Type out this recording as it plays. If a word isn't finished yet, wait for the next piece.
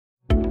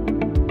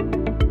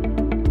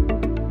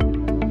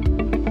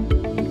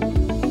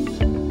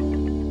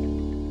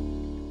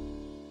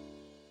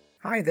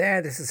Hi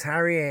there, this is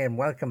Harry, and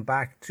welcome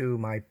back to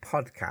my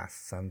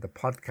podcasts. And the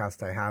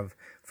podcast I have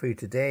for you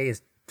today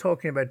is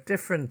talking about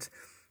different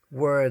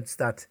words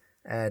that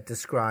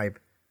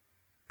describe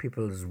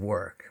people's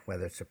work,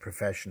 whether it's a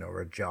profession or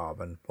a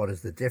job, and what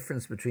is the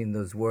difference between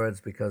those words,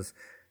 because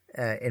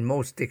in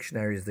most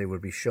dictionaries they will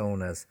be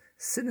shown as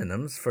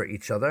synonyms for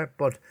each other,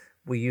 but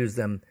we use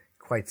them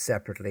quite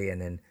separately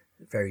and in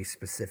very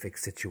specific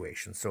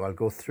situations. So I'll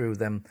go through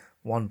them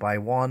one by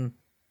one,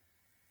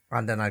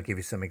 and then I'll give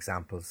you some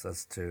examples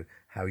as to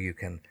how you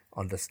can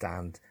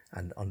understand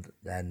and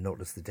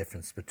notice the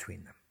difference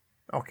between them.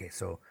 Okay,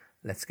 so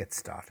let's get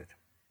started.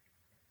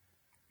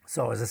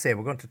 So as I say,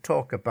 we're going to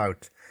talk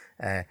about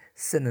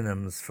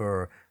synonyms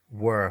for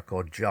work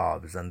or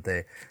jobs, and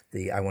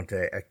I want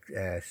to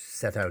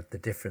set out the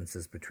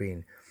differences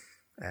between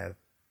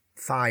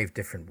 5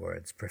 different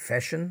words: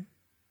 profession,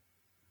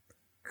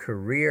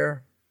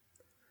 career,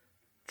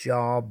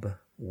 job,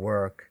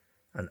 work,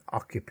 and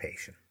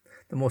occupation.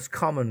 The most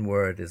common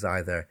word is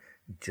either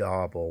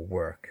job or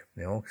work.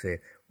 Say,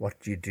 what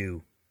do you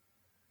do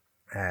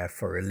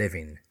for a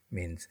living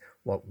means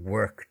what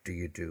work do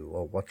you do,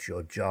 or what's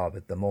your job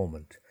at the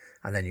moment?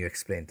 And then you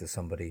explain to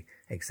somebody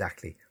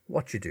exactly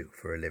what you do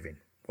for a living,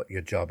 what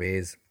your job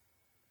is,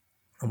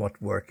 and what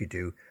work you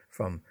do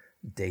from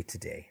day to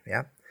day.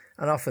 Yeah.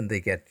 And often they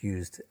get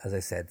used, as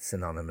I said,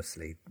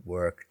 synonymously: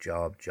 work,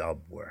 job,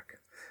 work.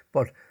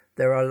 But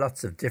there are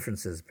lots of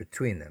differences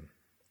between them.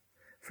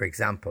 For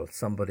example,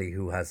 somebody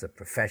who has a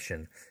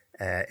profession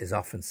is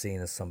often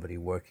seen as somebody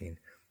working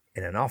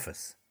in an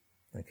office.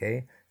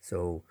 Okay,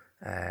 so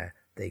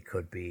they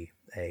could be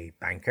a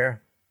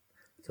banker,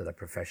 so their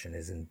profession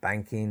is in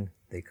banking.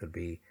 They could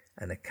be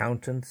an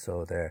accountant,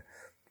 so their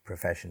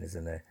profession is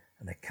an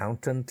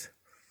accountant.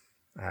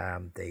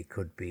 They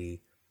could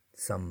be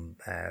some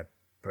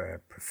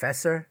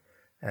professor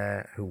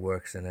who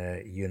works in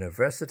a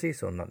university,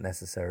 so not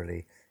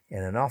necessarily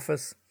in an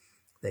office.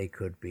 They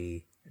could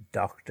be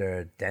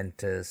doctor,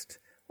 dentist.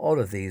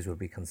 All of these would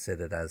be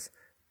considered as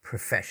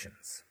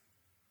professions.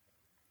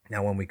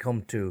 Now, when we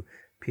come to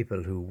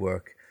people who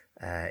work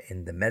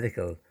in the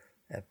medical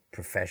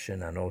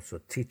profession and also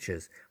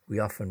teachers, we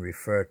often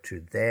refer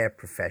to their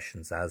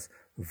professions as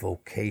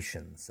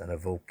vocations. And a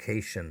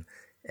vocation,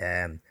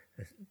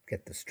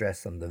 get the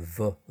stress on the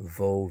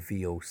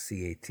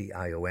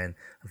V-O-C-A-T-I-O-N.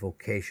 A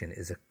vocation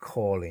is a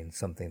calling,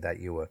 something that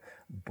you were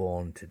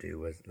born to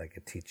do, as like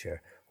a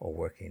teacher or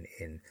working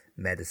in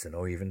medicine,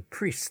 or even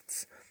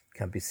priests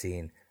can be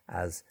seen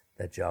as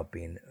their job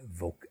being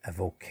a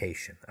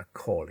vocation, a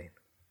calling.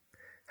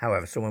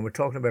 However, so when we're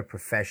talking about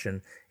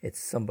profession,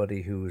 it's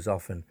somebody who is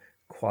often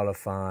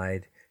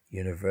qualified,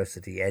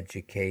 university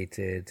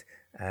educated,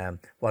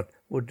 what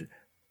would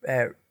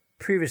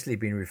previously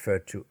been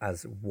referred to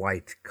as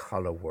white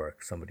collar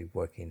work, somebody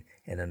working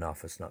in an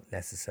office, not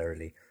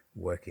necessarily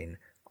working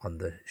on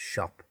the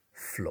shop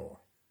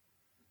floor.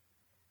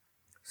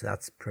 So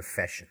that's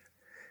profession.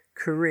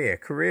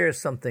 Career is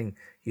something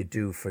you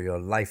do for your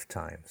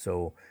lifetime.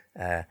 So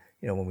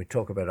when we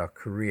talk about our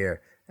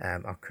career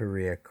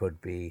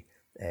could be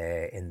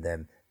in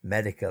the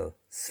medical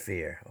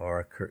sphere,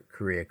 or a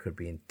career could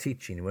be in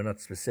teaching. We're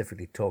not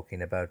specifically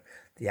talking about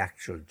the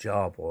actual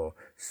job or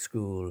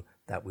school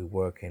that we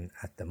work in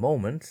at the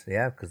moment,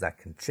 because that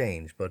can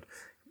change. But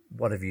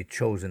what have you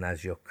chosen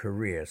as your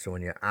career? So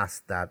when you're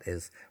asked that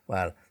is,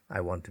 well,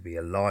 I want to be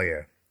a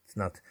lawyer. It's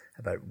not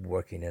about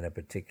working in a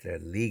particular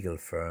legal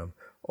firm,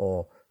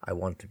 or I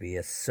want to be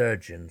a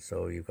surgeon.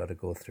 So you've got to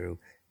go through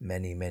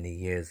many, many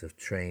years of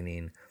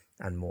training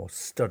and more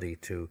study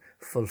to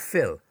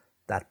fulfill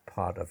that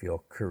part of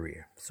your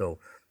career. So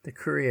the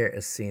career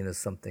is seen as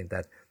something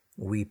that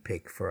we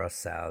pick for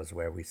ourselves,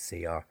 where we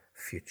see our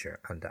future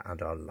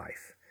and our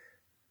life.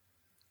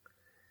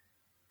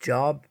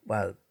 Job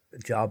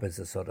is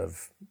a sort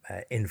of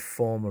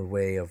informal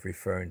way of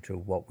referring to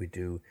what we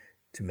do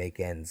to make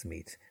ends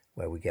meet,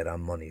 where we get our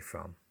money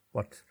from.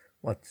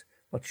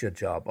 What's your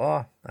job?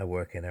 Oh, I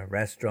work in a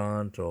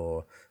restaurant,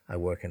 or I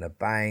work in a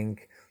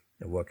bank,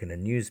 I work in a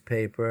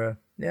newspaper.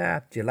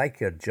 Yeah, do you like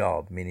your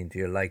job? Meaning, do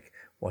you like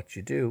what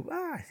you do?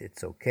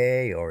 It's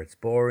okay, or it's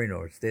boring,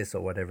 or it's this,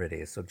 or whatever it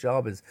is. So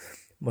job is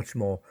much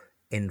more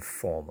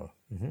informal.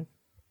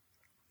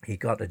 He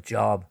got a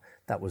job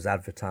that was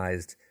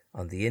advertised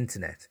on the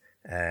internet,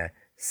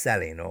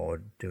 selling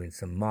or doing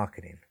some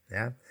marketing.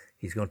 Yeah,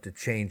 he's going to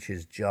change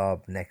his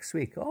job next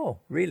week.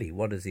 Oh, really?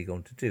 What is he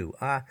going to do?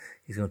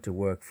 He's going to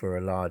work for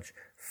a large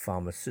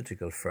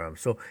pharmaceutical firm.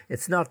 So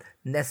it's not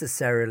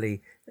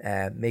necessarily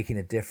making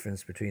a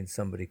difference between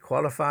somebody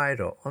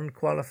qualified or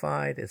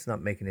unqualified. It's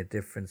not making a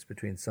difference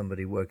between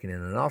somebody working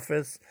in an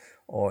office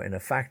or in a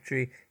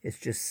factory. It's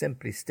just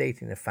simply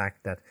stating the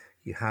fact that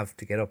you have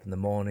to get up in the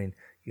morning,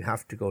 you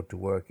have to go to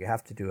work, you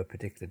have to do a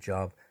particular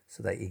job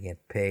so that you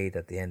get paid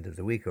at the end of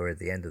the week or at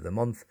the end of the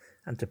month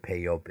and to pay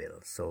your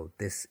bills. So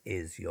this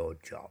is your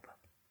job.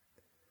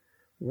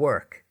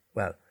 Work.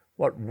 Well,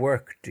 what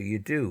work do you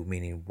do?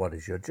 Meaning, what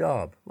is your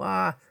job?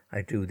 I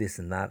do this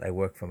and that. I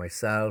work for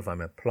myself. I'm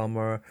a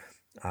plumber.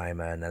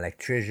 I'm an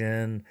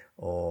electrician,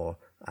 or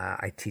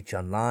I teach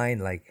online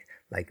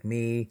like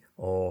me,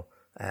 or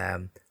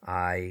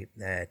I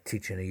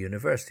teach in a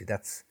university.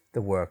 That's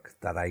the work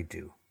that I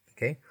do.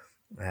 Okay.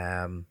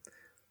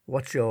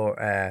 What's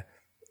your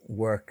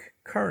work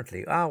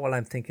currently? Well,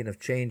 I'm thinking of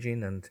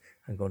changing, and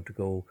I'm going to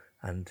go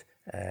and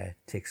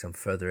take some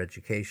further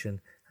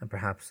education, and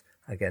perhaps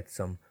I get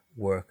some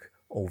work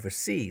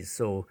overseas.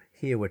 So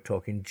here we're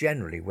talking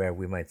generally, where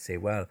we might say,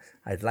 well,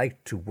 I'd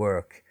like to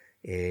work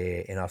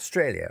in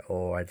Australia,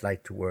 or I'd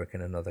like to work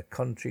in another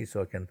country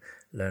so I can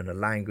learn a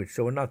language.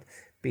 So we're not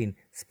being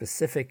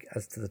specific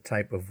as to the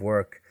type of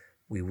work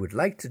we would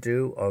like to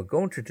do or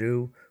going to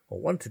do or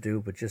want to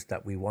do, but just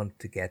that we want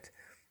to get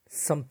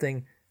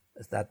something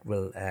that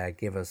will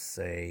give us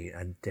a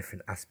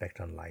different aspect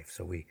on life.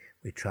 So we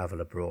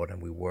travel abroad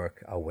and we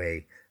work our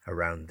way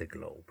around the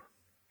globe.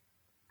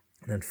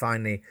 And then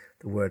finally,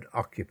 the word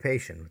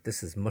occupation.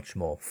 This is much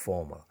more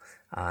formal,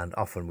 and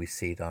often we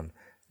see it on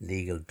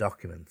legal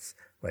documents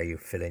where you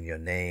fill in your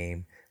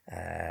name,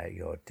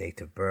 your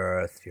date of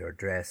birth, your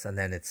address, and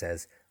then it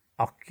says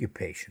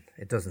occupation.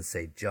 It doesn't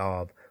say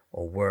job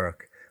or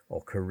work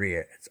or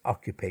career. It's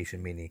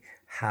occupation, meaning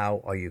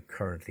how are you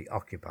currently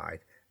occupied?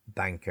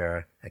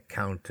 Banker,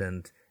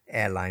 accountant,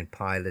 airline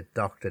pilot,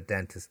 doctor,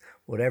 dentist,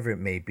 whatever it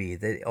may be,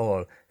 they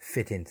all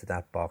fit into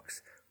that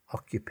box,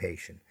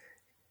 occupation.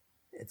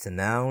 It's a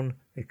noun.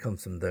 It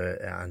comes from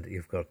and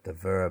you've got the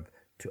verb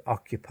to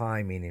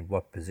occupy, meaning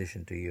what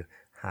position do you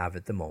have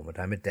at the moment.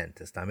 I'm a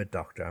dentist, I'm a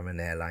doctor, I'm an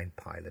airline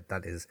pilot.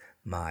 That is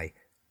my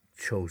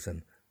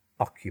chosen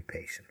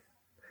occupation.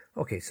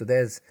 Okay, so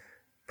there's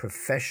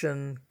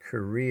profession,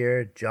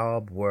 career,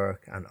 job,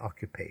 work, and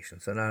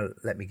occupation. So now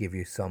let me give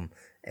you some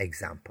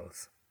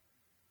examples.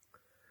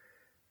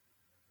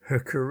 Her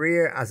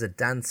career as a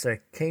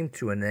dancer came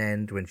to an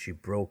end when she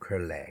broke her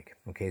leg.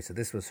 Okay, so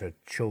this was her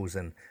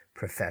chosen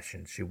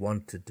profession. She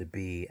wanted to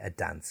be a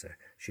dancer.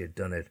 She had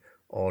done it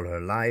all her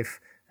life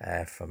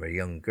from a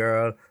young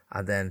girl,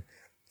 and then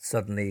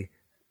suddenly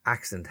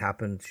accident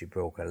happened. She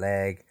broke her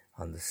leg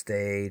on the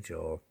stage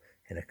or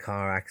in a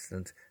car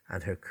accident,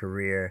 and her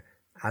career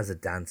as a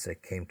dancer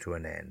came to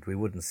an end. We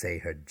wouldn't say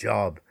her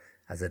job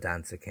as a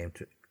dancer came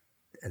to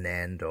an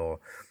end, or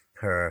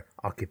her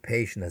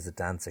occupation as a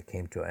dancer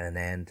came to an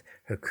end.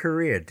 Her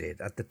career did.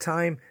 At the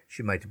time,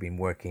 she might have been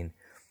working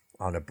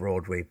on a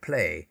Broadway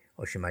play,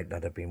 or she might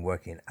not have been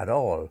working at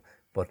all,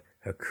 but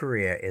her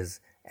career is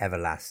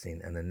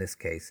everlasting, and in this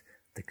case,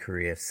 the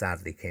career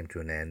sadly came to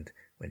an end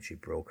when she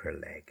broke her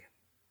leg.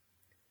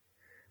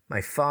 My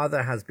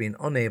father has been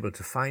unable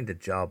to find a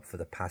job for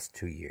the past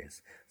 2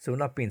 years. So we're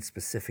not being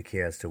specific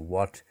here as to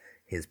what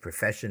his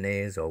profession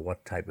is or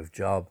what type of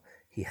job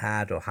he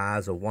had or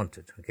has or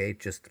wanted. Okay,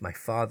 just my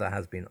father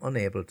has been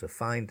unable to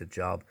find a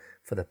job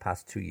for the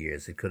past 2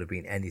 years. It could have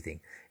been anything.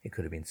 It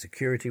could have been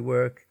security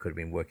work. It could have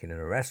been working in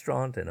a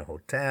restaurant, in a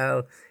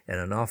hotel, in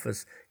an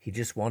office. He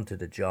just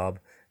wanted a job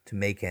to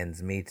make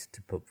ends meet,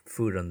 to put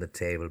food on the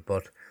table.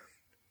 But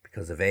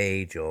because of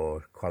age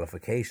or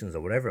qualifications or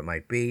whatever it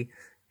might be,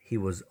 he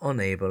was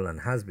unable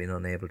and has been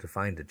unable to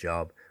find a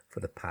job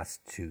for the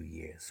past 2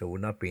 years. So we're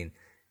not being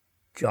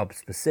job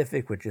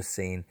specific. We're just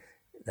saying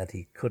that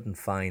he couldn't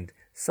find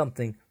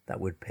something that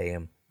would pay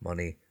him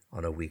money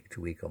on a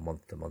week-to-week or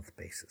month-to-month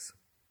basis.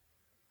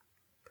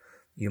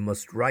 You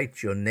must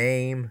write your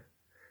name,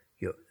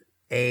 your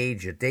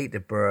age, your date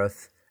of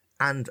birth,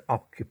 and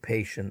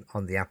occupation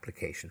on the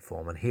application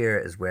form. And here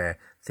is where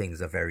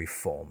things are very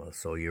formal.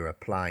 So you're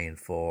applying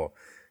for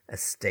a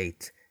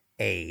state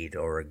aid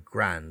or a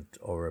grant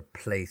or a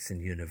place in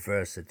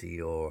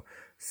university or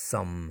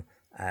some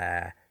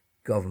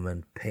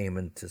government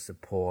payment to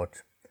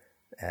support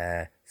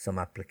some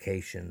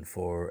application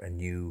for a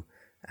new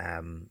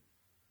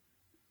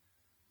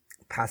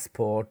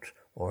passport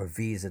or a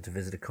visa to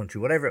visit a country,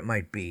 whatever it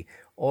might be.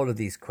 All of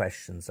these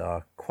questions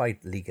are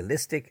quite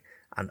legalistic,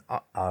 and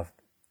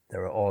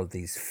there are all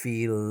these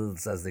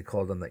fields, as they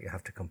call them, that you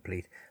have to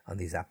complete on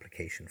these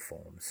application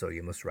forms. So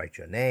you must write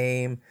your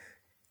name,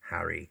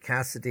 Harry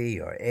Cassidy,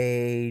 your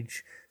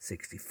age,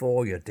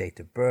 64, your date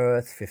of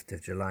birth, 5th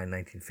of July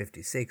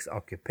 1956,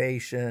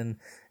 occupation,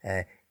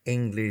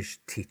 English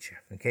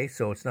teacher. Okay,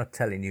 so it's not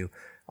telling you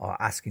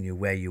or asking you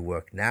where you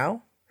work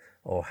now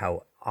or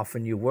how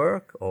often you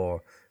work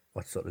or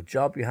what sort of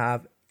job you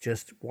have,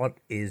 just what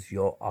is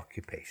your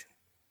occupation.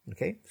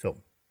 Okay, so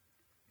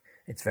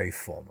it's very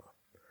formal.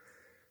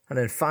 And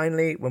then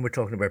finally, when we're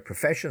talking about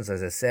professions,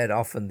 as I said,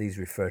 often these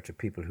refer to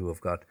people who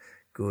have got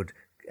good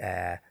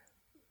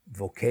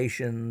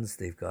vocations,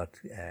 they've got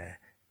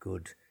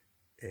good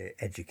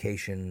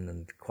education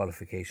and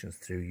qualifications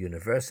through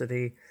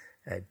university.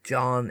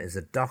 John is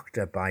a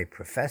doctor by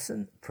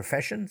profession.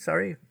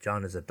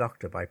 John is a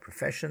doctor by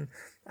profession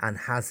and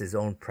has his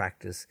own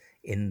practice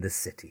in the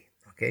city.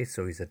 Okay,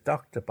 so he's a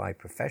doctor by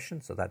profession,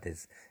 so that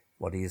is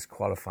what he is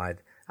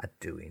qualified at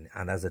doing.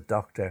 And as a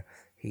doctor,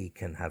 he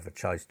can have a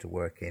choice to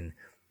work in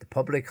the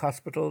public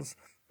hospitals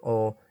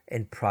or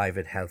in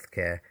private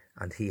healthcare,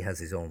 and he has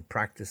his own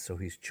practice, so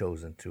he's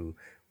chosen to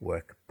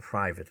work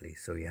privately.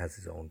 So he has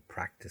his own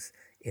practice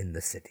in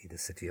the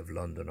city of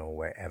London or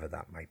wherever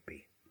that might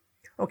be.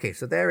 Okay,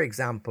 so there are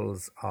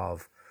examples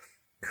of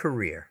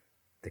career,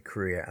 the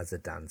career as a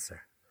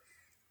dancer.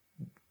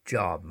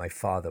 Job, my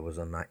father was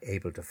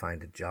unable to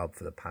find a job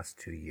for the past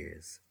 2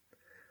 years.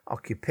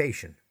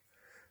 Occupation,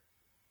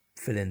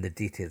 fill in the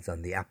details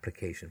on the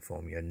application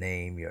form, your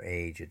name, your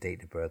age, your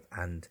date of birth,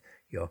 and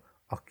your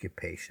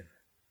occupation.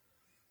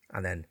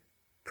 And then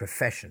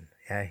profession,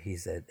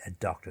 he's a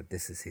doctor,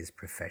 this is his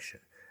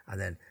profession.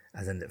 And then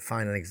as a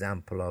final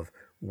example of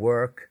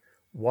work,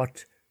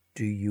 what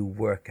do you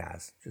work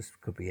as?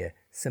 Just could be a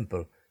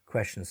simple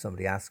question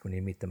somebody asks when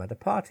you meet them at a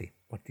party.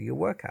 What do you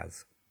work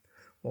as?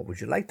 What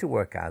would you like to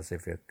work as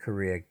if your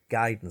career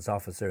guidance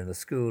officer in the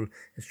school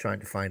is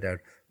trying to find out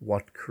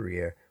what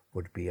career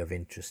would be of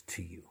interest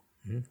to you?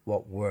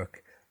 What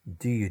work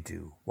do you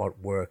do? What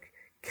work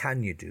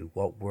can you do?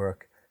 What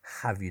work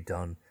have you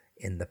done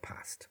in the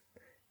past?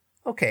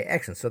 Okay,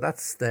 excellent. So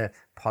that's the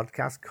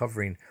podcast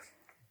covering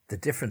the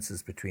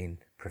differences between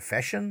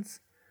professions,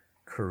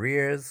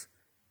 careers,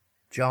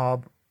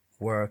 job,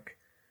 work,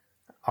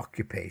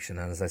 occupation.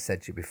 And as I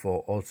said to you before,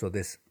 also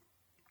this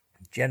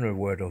general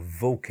word of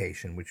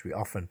vocation, which we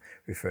often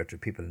refer to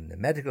people in the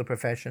medical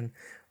profession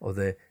or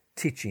the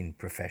teaching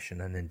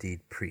profession, and indeed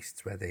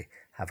priests, where they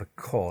have a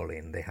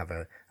calling, they have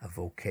a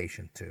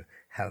vocation to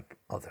help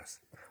others.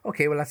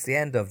 Okay, well, that's the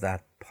end of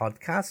that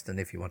podcast.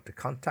 And if you want to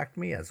contact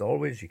me, as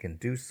always, you can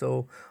do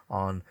so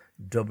on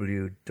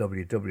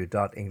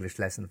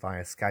www.englishlesson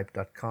via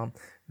skype.com.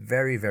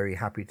 Very, very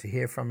happy to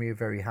hear from you.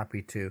 Very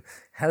happy to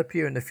help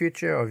you in the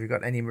future. Or if you've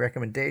got any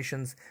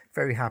recommendations,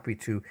 very happy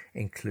to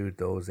include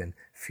those in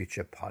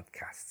future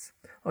podcasts.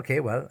 Okay,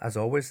 well, as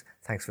always,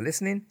 thanks for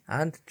listening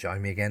and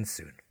join me again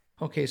soon.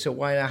 Okay, so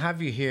while I have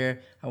you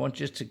here, I want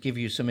just to give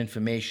you some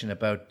information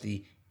about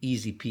the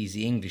Easy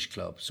Peasy English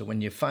Club. So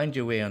when you find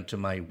your way onto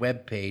my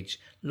webpage,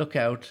 look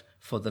out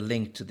for the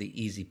link to the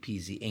Easy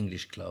Peasy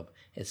English Club.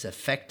 It's an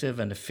effective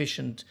and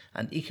efficient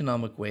and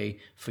economic way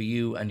for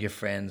you and your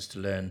friends to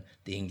learn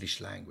the English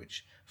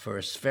language. For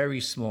a very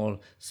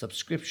small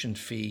subscription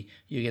fee,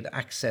 you get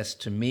access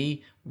to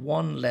me,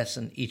 one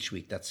lesson each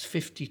week. That's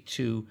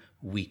 52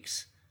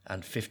 weeks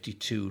and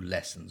 52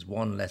 lessons,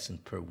 one lesson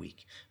per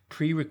week,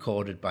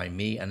 pre-recorded by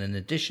me. And in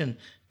addition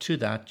to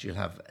that, you'll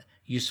have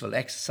useful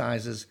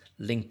exercises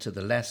linked to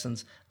the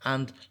lessons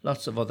and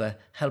lots of other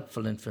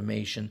helpful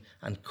information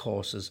and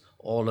courses,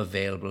 all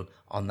available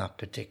on that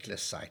particular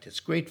site. It's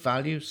great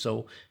value,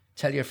 so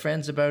tell your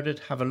friends about it,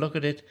 have a look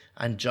at it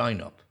and join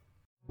up.